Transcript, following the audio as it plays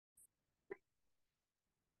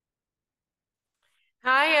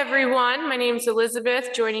Hi, everyone. My name is Elizabeth,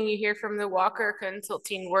 joining you here from the Walker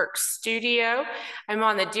Consulting Works studio. I'm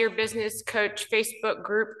on the Dear Business Coach Facebook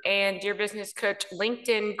group and Dear Business Coach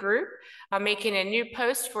LinkedIn group. I'm making a new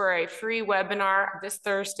post for a free webinar this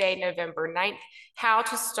Thursday, November 9th, How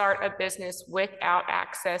to Start a Business Without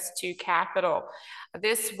Access to Capital.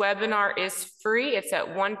 This webinar is free. It's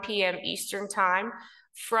at 1 p.m. Eastern Time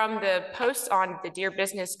from the post on the Dear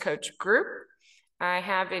Business Coach group. I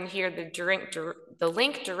have in here the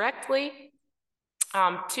link directly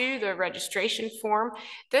to the registration form.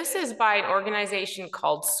 This is by an organization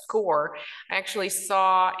called SCORE. I actually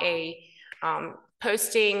saw a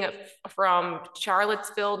posting from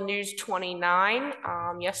Charlottesville News 29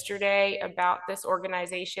 yesterday about this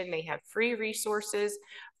organization. They have free resources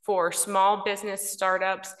for small business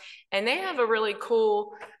startups, and they have a really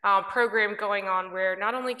cool program going on where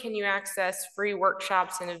not only can you access free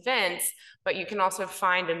workshops and events, but you can also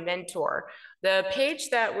find a mentor. The page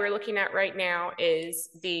that we're looking at right now is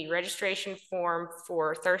the registration form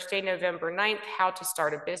for Thursday, November 9th, How to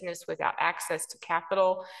Start a Business Without Access to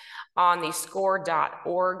Capital on the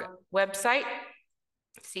score.org website.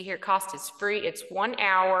 See here, cost is free. It's 1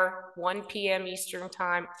 hour, 1 p.m. Eastern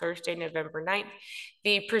Time, Thursday, November 9th.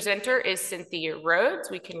 The presenter is Cynthia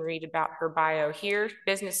Rhodes. We can read about her bio here.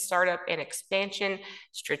 Business startup and expansion,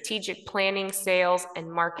 strategic planning, sales,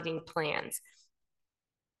 and marketing plans.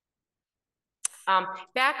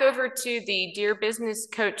 Back over to the Dear Business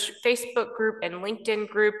Coach Facebook group and LinkedIn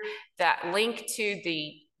group. That link to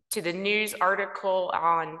the news article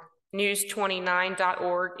on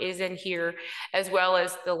news29.org is in here, as well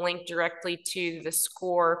as the link directly to the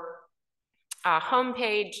SCORE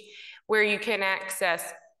homepage, where you can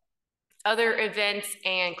access other events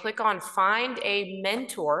and click on Find a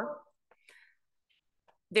Mentor.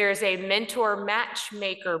 There's a Mentor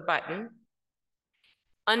Matchmaker button.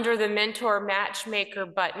 Under the Mentor Matchmaker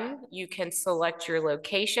button, you can select your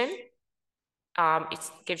location.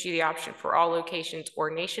 It gives you the option for all locations or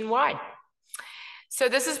nationwide. So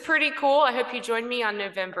this is pretty cool. I hope you join me on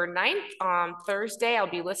November 9th. Thursday, I'll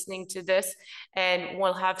be listening to this and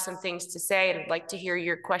we'll have some things to say, and I'd like to hear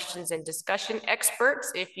your questions and discussion.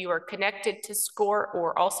 Experts, if you are connected to SCORE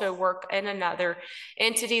or also work in another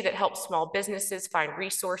entity that helps small businesses find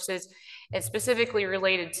resources, and specifically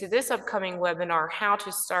related to this upcoming webinar, How to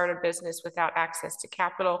Start a Business Without Access to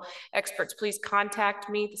Capital. Experts, please contact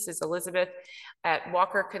me. This is Elizabeth at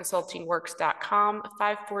walkerconsultingworks.com,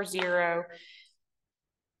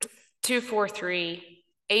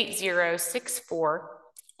 540-243-8064,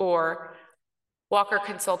 or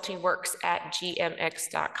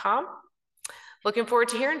walkerconsultingworks@gmx.com. Looking forward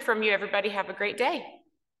to hearing from you, everybody. Have a great day.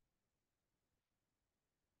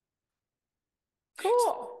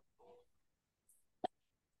 Cool.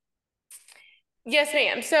 Yes,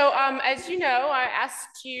 ma'am. So as you know, I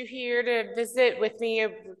asked you here to visit with me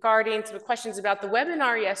regarding some questions about the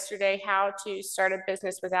webinar yesterday, How to Start a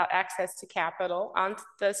Business Without Access to Capital on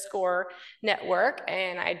the SCORE network.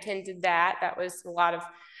 And I attended that. That was a lot of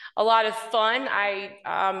fun.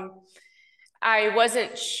 I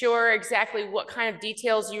wasn't sure exactly what kind of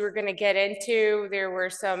details you were going to get into. There were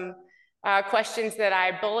some questions that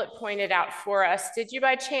I bullet pointed out for us. Did you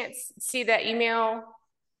by chance see that email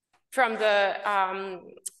from the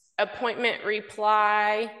appointment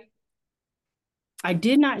reply? I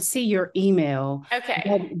did not see your email.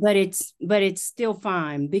 Okay. But it's still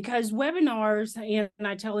fine, because webinars, and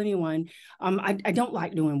I tell anyone, I don't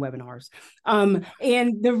like doing webinars.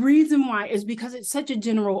 And the reason why is because it's such a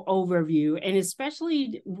general overview, and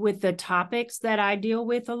especially with the topics that I deal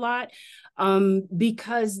with a lot,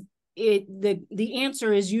 because the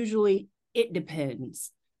answer is usually it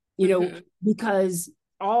depends, because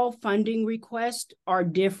all funding requests are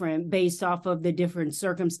different based off of the different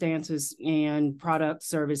circumstances and product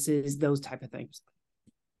services, those type of things.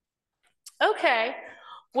 Okay.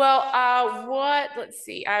 Well, let's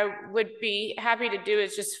see, I would be happy to do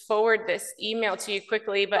is just forward this email to you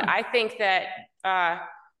quickly, but I think that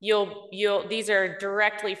these are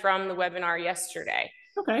directly from the webinar yesterday.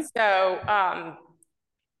 Okay. So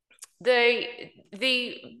the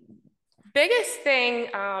biggest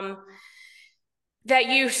thing that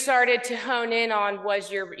you started to hone in on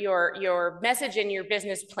was your message and your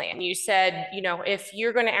business plan. You said, if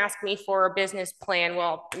you're going to ask me for a business plan,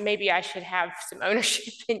 well, maybe I should have some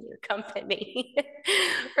ownership in your company,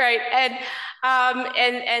 right? And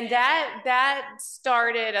that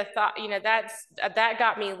started a thought. That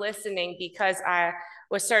got me listening, because I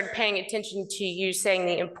started paying attention to you saying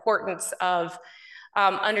the importance of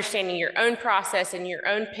understanding your own process and your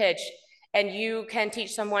own pitch, and you can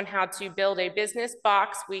teach someone how to build a business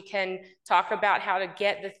box. We can talk about how to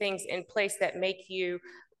get the things in place that make you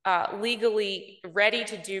legally ready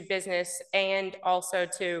to do business and also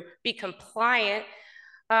to be compliant.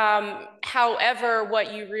 However,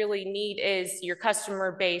 what you really need is your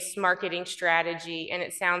customer-based marketing strategy. And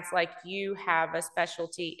it sounds like you have a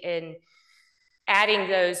specialty in adding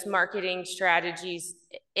those marketing strategies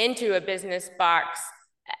into a business box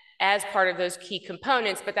as part of those key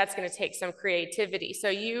components, but that's going to take some creativity. So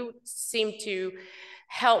you seem to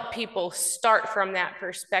help people start from that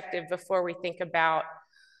perspective before we think about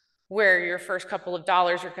where your first couple of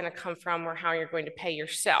dollars are going to come from or how you're going to pay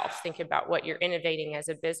yourself. Think about what you're innovating as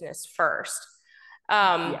a business first.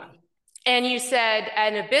 Yeah. And you said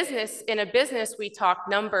in a business, we talk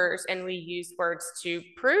numbers and we use words to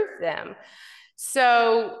prove them.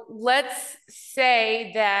 So let's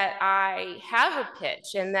say that I have a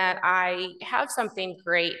pitch and that I have something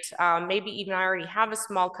great. Maybe even I already have a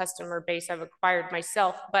small customer base I've acquired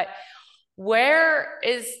myself, but where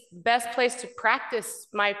is the best place to practice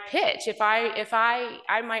my pitch? If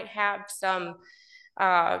I might have some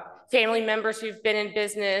family members who've been in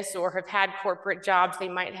business or have had corporate jobs, they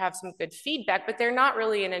might have some good feedback, but they're not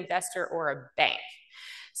really an investor or a bank.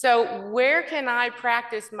 So where can I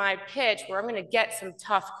practice my pitch where I'm going to get some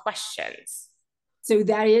tough questions? So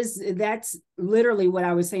that's literally what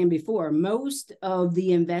I was saying before. Most of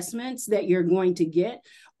the investments that you're going to get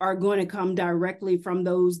are going to come directly from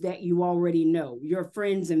those that you already know, your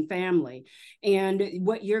friends and family. And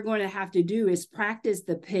what you're going to have to do is practice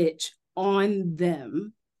the pitch on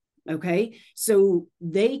them. Okay, so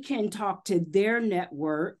they can talk to their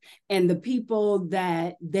network and the people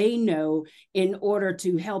that they know in order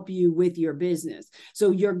to help you with your business.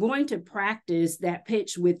 So you're going to practice that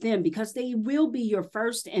pitch with them because they will be your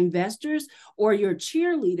first investors or your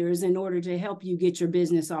cheerleaders in order to help you get your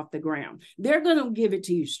business off the ground. They're going to give it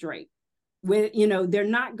to you straight. They're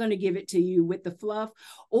not going to give it to you with the fluff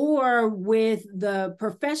or with the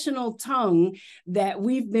professional tongue that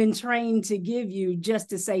we've been trained to give you just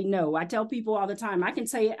to say no. I tell people all the time, I can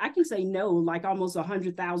say no like almost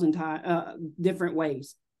 100,000 different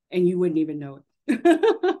ways, and you wouldn't even know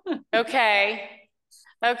it. Okay.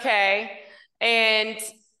 And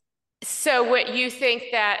so what you think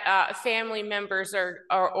that family members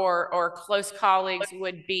or close colleagues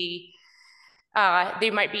would be, they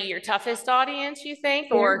might be your toughest audience, you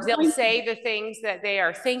think, or they'll say the things that they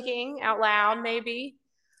are thinking out loud, maybe?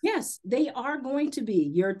 Yes, they are going to be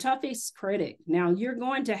your toughest critic. Now you're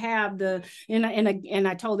going to have and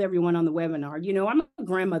I told everyone on the webinar, I'm a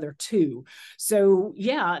grandmother too. So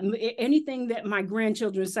yeah, anything that my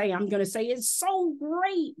grandchildren say, I'm going to say it's so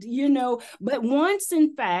great, but once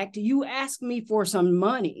in fact, you ask me for some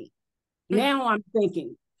money, now I'm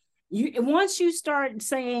thinking, once you start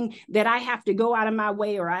saying that I have to go out of my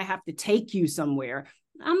way or I have to take you somewhere,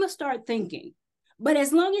 I'm going to start thinking. But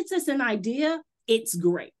as long as it's an idea, it's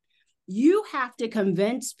great. You have to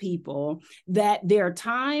convince people that their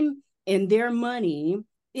time and their money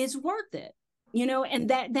is worth it, and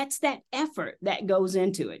that's that effort that goes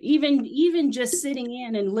into it. Even just sitting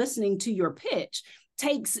in and listening to your pitch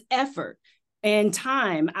takes effort and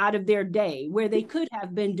time out of their day where they could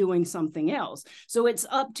have been doing something else. So it's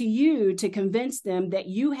up to you to convince them that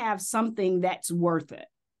you have something that's worth it.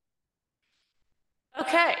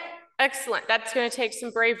 Okay, excellent. That's going to take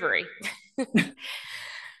some bravery.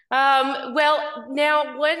 Well,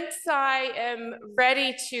 now once I am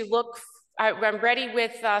ready to I'm ready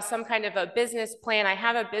with some kind of a business plan. I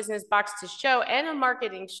have a business box to show and a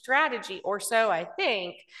marketing strategy, or so I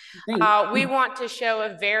think. We want to show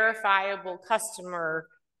a verifiable customer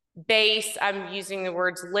base. I'm using the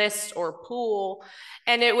words list or pool.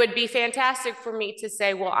 And it would be fantastic for me to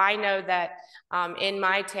say, well, I know that in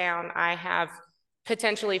my town, I have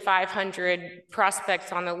potentially 500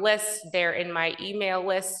 prospects on the list. They're in my email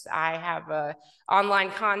list. I have online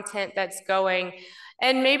content that's going.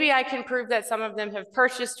 And maybe I can prove that some of them have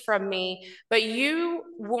purchased from me, but you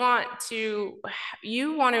want to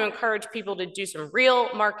encourage people to do some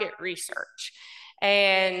real market research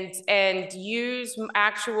and use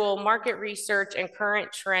actual market research and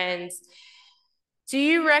current trends. Do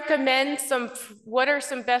you recommend what are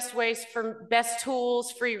some best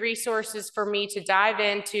tools, free resources for me to dive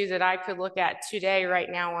into that I could look at today, right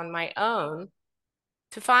now on my own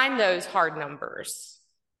to find those hard numbers?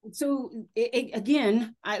 So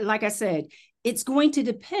again, like I said, it's going to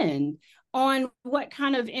depend on what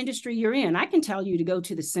kind of industry you're in. I can tell you to go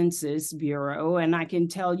to the Census Bureau, and I can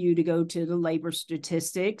tell you to go to the labor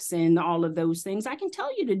statistics and all of those things. I can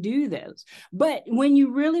tell you to do those. But when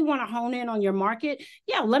you really want to hone in on your market,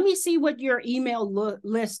 yeah, let me see what your email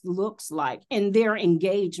list looks like and their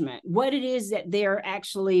engagement, what it is that they're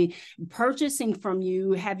actually purchasing from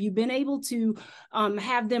you. Have you been able to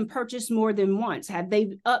have them purchase more than once? Have they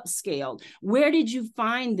upscaled? Where did you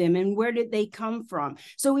find them and where did they come from?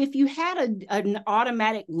 So if you had an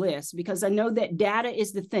automatic list, because I know that data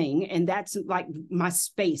is the thing, and that's like my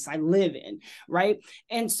space I live in, right?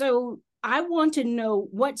 And so I want to know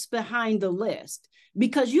what's behind the list,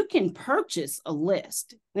 because you can purchase a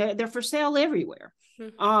list. They're for sale everywhere.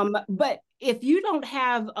 But if you don't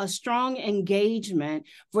have a strong engagement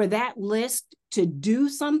for that list to do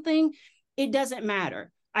something, it doesn't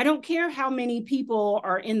matter. I don't care how many people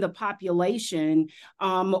are in the population,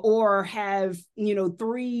 or have,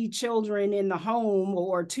 3 children in the home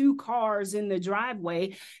or 2 cars in the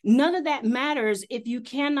driveway. None of that matters if you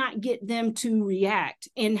cannot get them to react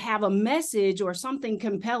and have a message or something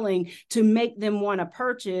compelling to make them want to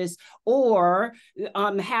purchase, or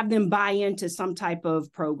have them buy into some type of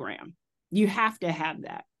program. You have to have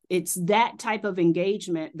that. It's that type of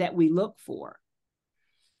engagement that we look for.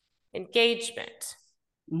 Engagement.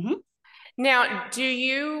 Mm-hmm. Now, do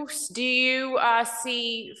you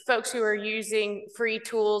see folks who are using free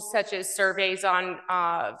tools such as surveys on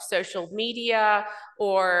social media,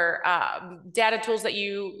 or data tools that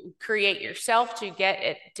you create yourself to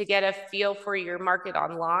get a feel for your market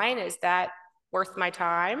online? Is that worth my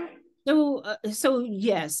time? So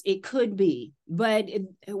yes, it could be. But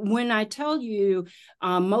when I tell you,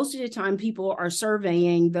 most of the time people are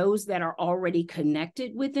surveying those that are already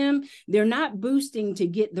connected with them. They're not boosting to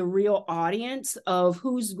get the real audience of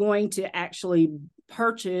who's going to actually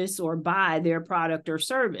purchase or buy their product or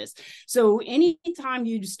service. So anytime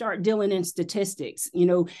you start dealing in statistics,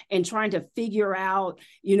 and trying to figure out,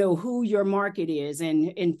 who your market is,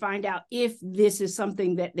 and find out if this is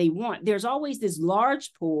something that they want, there's always this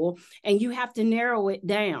large pool, and you have to narrow it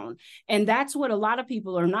down. And that's what a lot of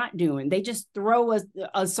people are not doing. They just throw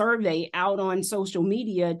a survey out on social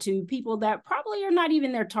media to people that probably are not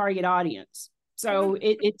even their target audience. So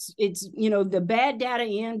it's the bad data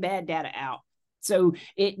in, bad data out. So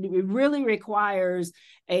it really requires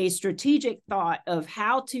a strategic thought of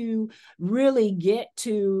how to really get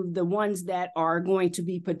to the ones that are going to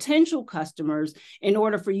be potential customers in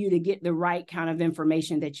order for you to get the right kind of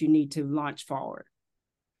information that you need to launch forward.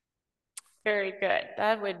 Very good.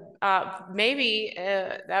 That would maybe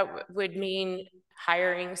that would mean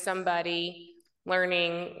hiring somebody,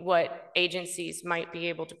 learning what agencies might be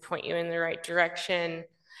able to point you in the right direction.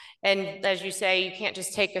 And as you say, you can't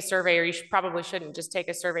just take a survey, or probably shouldn't just take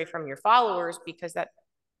a survey from your followers, because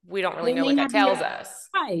we don't really know what that tells us.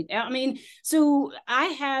 Right. I mean, so I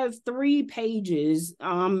have 3 pages,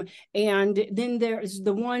 and then there's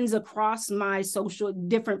the ones across my social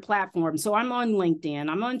different platforms. So I'm on LinkedIn,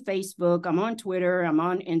 I'm on Facebook, I'm on Twitter, I'm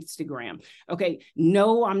on Instagram. Okay.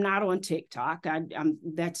 No, I'm not on TikTok.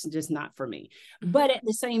 That's just not for me. But at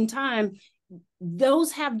the same time,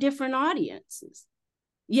 those have different audiences.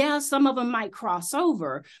 Yeah, some of them might cross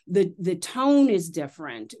over. The tone is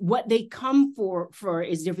different. What they come for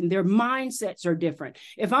is different. Their mindsets are different.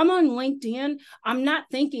 If I'm on LinkedIn, I'm not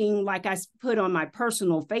thinking like I put on my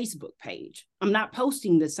personal Facebook page. I'm not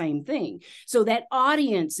posting the same thing. So that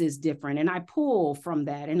audience is different. And I pull from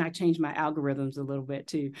that, and I change my algorithms a little bit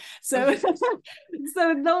too. So,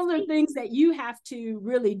 so those are things that you have to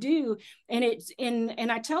really do.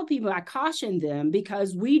 And I tell people, I caution them,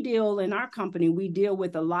 because in our company, we deal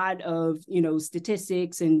with a lot of,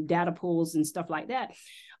 statistics and data pools and stuff like that.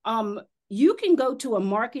 You can go to a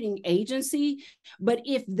marketing agency, but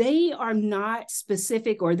if they are not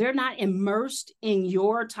specific, or they're not immersed in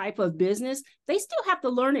your type of business, they still have to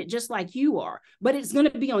learn it just like you are, but it's going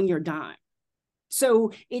to be on your dime.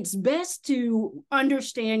 So it's best to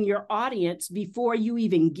understand your audience before you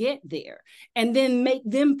even get there, and then make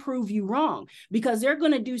them prove you wrong, because they're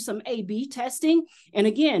going to do some A/B testing. And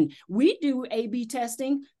again, we do A/B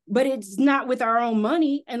testing, but it's not with our own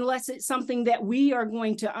money unless it's something that we are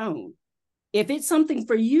going to own. If it's something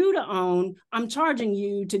for you to own, I'm charging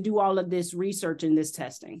you to do all of this research and this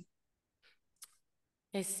testing.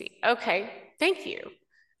 I see. Okay. Thank you.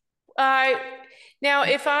 Now,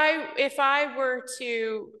 if I were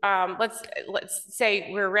to let's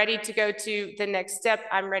say we're ready to go to the next step.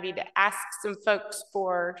 I'm ready to ask some folks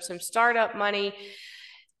for some startup money,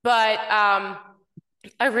 but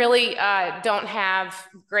I really don't have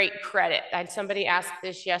great credit. I had somebody ask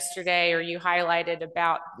this yesterday, or you highlighted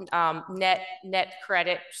about net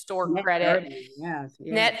credit, store Net credit, 30, yes,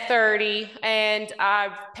 net yes. 30, and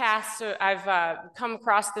I've come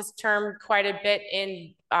across this term quite a bit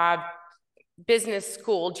in business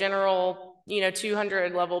school, general,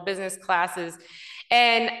 200 level business classes,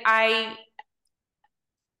 and I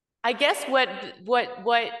guess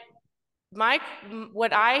my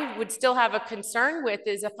what I would still have a concern with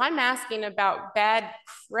is if I'm asking about bad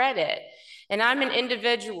credit and I'm an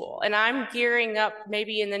individual and I'm gearing up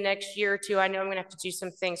maybe in the next year or two, I know I'm gonna have to do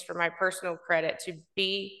some things for my personal credit to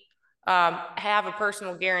be have a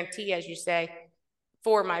personal guarantee, as you say,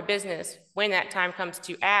 for my business when that time comes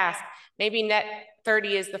to ask. Maybe net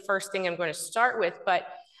 30 is the first thing I'm going to start with, but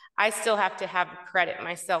I still have to have credit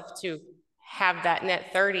myself to have that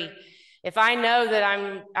net 30. If I know that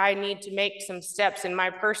I need to make some steps in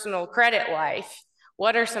my personal credit life,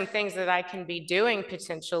 what are some things that I can be doing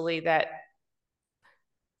potentially that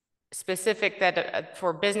specific that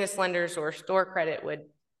for business lenders or store credit would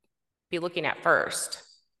be looking at first?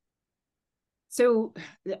 So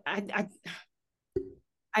I,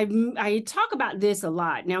 I talk about this a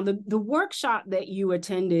lot. Now, the workshop that you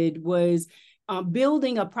attended was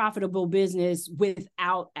building a profitable business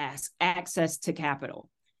without access to capital.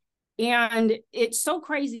 And it's so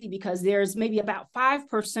crazy because there's maybe about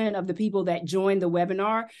 5% of the people that joined the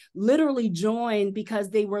webinar literally joined because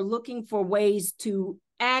they were looking for ways to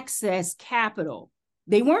access capital.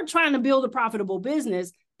 They weren't trying to build a profitable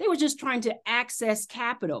business. They were just trying to access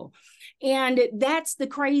capital. And that's the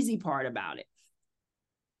crazy part about it.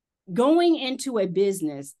 Going into a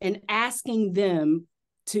business and asking them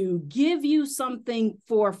to give you something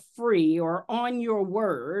for free or on your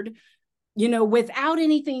word, without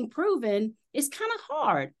anything proven, is kind of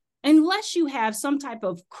hard unless you have some type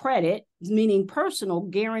of credit, meaning personal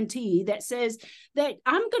guarantee that says that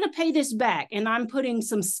I'm going to pay this back and I'm putting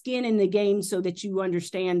some skin in the game so that you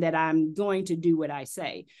understand that I'm going to do what I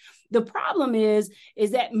say. The problem is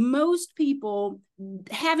that most people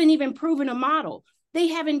haven't even proven a model. They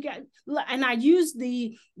haven't got, and I use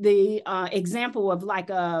the example of like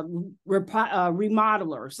a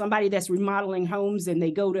remodeler, somebody that's remodeling homes and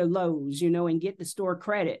they go to Lowe's, and get the store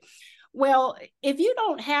credit. Well, if you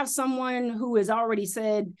don't have someone who has already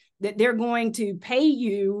said that they're going to pay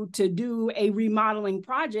you to do a remodeling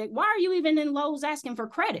project, why are you even in Lowe's asking for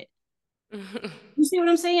credit? You see what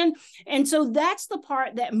I'm saying? And so that's the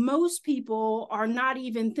part that most people are not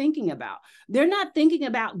even thinking about. They're not thinking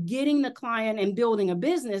about getting the client and building a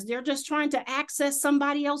business. They're just trying to access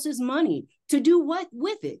somebody else's money to do what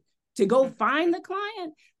with it? To go find the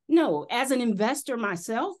client? No, as an investor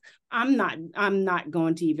myself, I'm not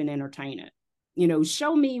going to even entertain it.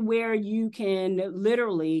 Show me where you can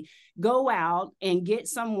literally go out and get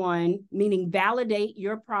someone, meaning validate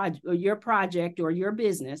your project or your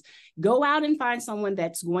business. Go out and find someone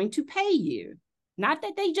that's going to pay you. Not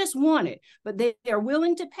that they just want it, but they're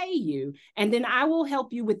willing to pay you. And then I will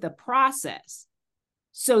help you with the process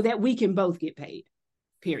so that we can both get paid,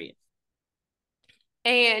 period.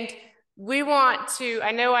 And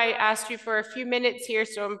I know I asked you for a few minutes here,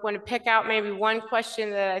 so I'm going to pick out maybe one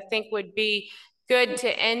question that I think would be good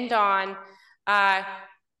to end on.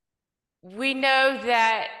 We know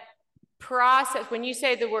that process, when you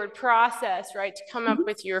say the word process, right, to come up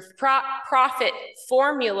with your profit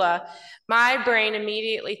formula, my brain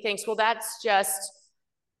immediately thinks, well, that's just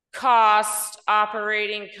cost,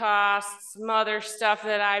 operating costs, some other stuff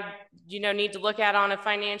that I, need to look at on a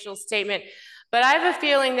financial statement. But I have a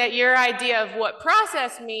feeling that your idea of what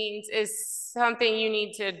process means is something you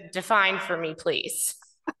need to define for me, please.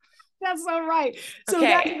 That's all right. So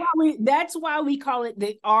okay. that's why we call it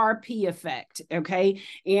the RP effect. Okay.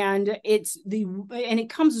 And it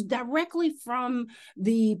comes directly from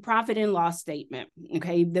the profit and loss statement.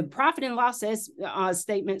 Okay. The profit and loss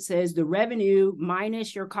statement says the revenue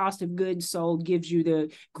minus your cost of goods sold gives you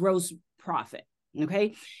the gross profit.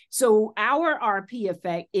 Okay. So our RP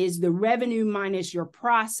effect is the revenue minus your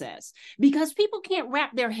process, because people can't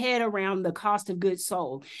wrap their head around the cost of goods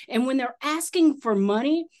sold. And when they're asking for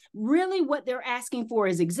money, really what they're asking for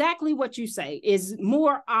is exactly what you say, is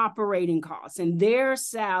more operating costs and their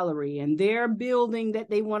salary and their building that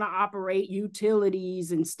they want to operate,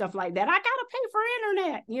 utilities and stuff like that. I got to pay for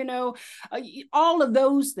internet, all of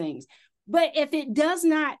those things. But if it does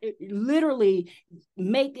not literally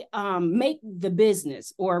make the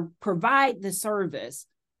business or provide the service,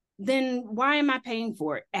 then why am I paying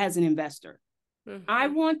for it as an investor? Mm-hmm. I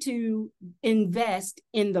want to invest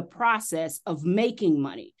in the process of making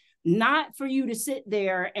money, not for you to sit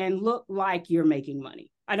there and look like you're making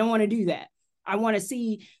money. I don't want to do that. I want to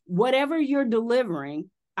see whatever you're delivering.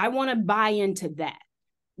 I want to buy into that,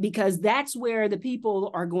 because that's where the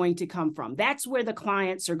people are going to come from. That's where the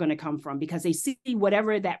clients are going to come from, because they see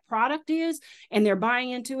whatever that product is and they're buying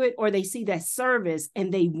into it, or they see that service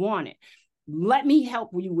and they want it. Let me help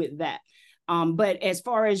you with that. But as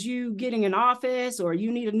far as you getting an office, or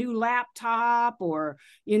you need a new laptop, or,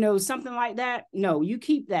 something like that, no, you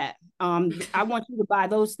keep that. I want you to buy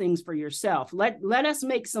those things for yourself. Let us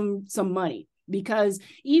make some money. Because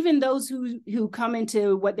even those who come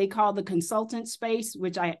into what they call the consultant space,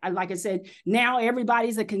 which I like I said, now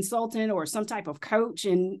everybody's a consultant or some type of coach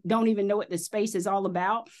and don't even know what this space is all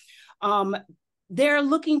about. They're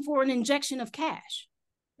looking for an injection of cash.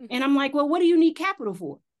 And I'm like, well, what do you need capital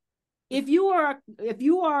for? If you are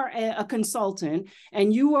a consultant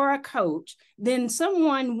and you are a coach, then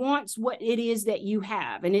someone wants what it is that you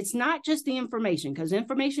have. And it's not just the information, because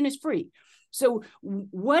information is free. So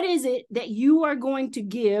what is it that you are going to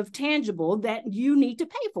give tangible that you need to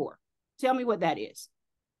pay for? Tell me what that is.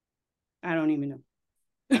 I don't even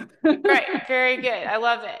know. Right. Very good. I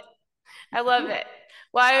love it. I love it.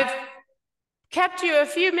 Well, I've kept you a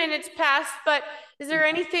few minutes past, but is there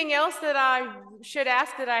anything else that I should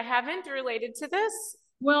ask that I haven't related to this?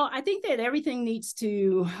 Well, I think that everything needs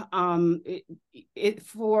to,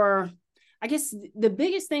 I guess the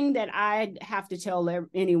biggest thing that I have to tell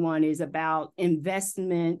anyone is about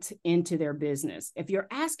investment into their business. If you're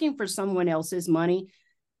asking for someone else's money,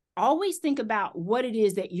 always think about what it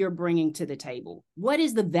is that you're bringing to the table. What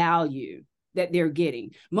is the value that they're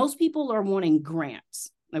getting? Most people are wanting grants,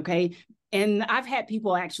 okay? And I've had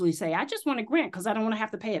people actually say, I just want a grant because I don't want to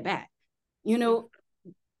have to pay it back. What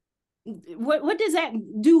does that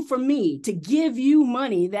do for me to give you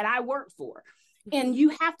money that I work for? And you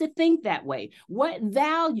have to think that way. What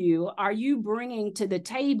value are you bringing to the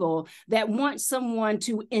table that wants someone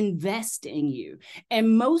to invest in you?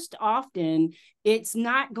 And most often, it's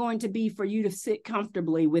not going to be for you to sit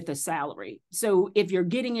comfortably with a salary. So if you're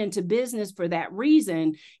getting into business for that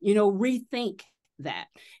reason, rethink that.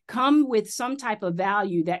 Come with some type of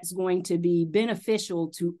value that's going to be beneficial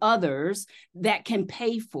to others that can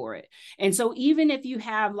pay for it. And so even if you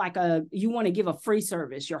have you want to give a free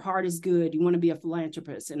service, your heart is good, you want to be a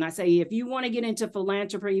philanthropist. And I say, if you want to get into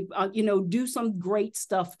philanthropy, do some great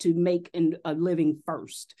stuff to make a living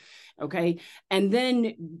first. Okay. And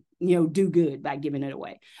then, do good by giving it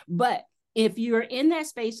away. But if you're in that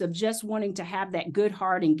space of just wanting to have that good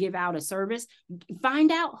heart and give out a service, find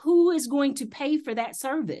out who is going to pay for that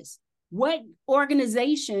service. What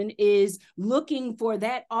organization is looking for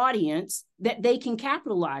that audience that they can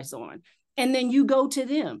capitalize on? And then you go to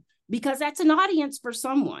them, because that's an audience for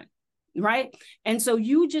someone, right? And so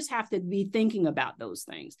you just have to be thinking about those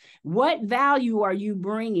things. What value are you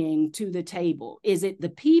bringing to the table? Is it the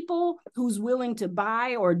people who's willing to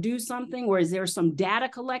buy or do something, or is there some data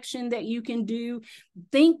collection that you can do?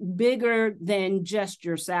 Think bigger than just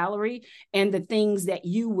your salary and the things that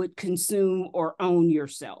you would consume or own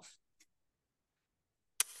yourself.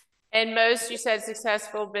 And most, you said,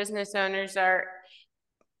 successful business owners are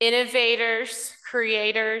innovators,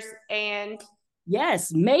 creators, and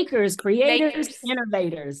yes, makers, creators,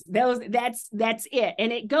 innovators. That's it.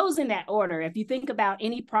 And it goes in that order. If you think about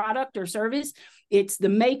any product or service, it's the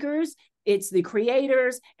makers, it's the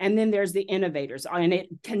creators, and then there's the innovators. And it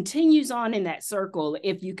continues on in that circle.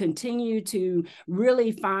 If you continue to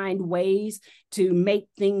really find ways to make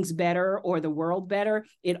things better or the world better,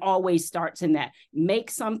 it always starts in that.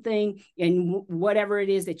 Make something, and whatever it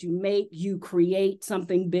is that you make, you create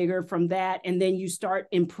something bigger from that, and then you start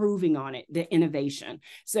improving on it, the innovation.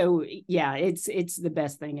 So yeah, it's the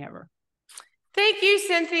best thing ever. Thank you,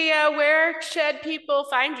 Cynthia. Where should people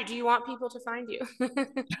find you? Do you want people to find you?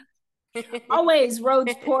 Always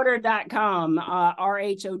rhodesporter.com,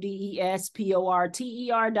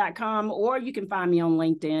 RHODESPORTER.com, or you can find me on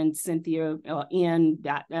LinkedIn, Cynthia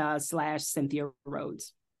 / Cynthia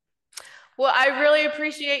Rhodes. Well, I really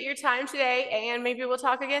appreciate your time today, and maybe we'll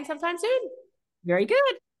talk again sometime soon. Very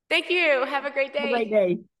good. Thank you. Have a great day. Have a great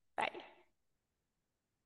day. Bye.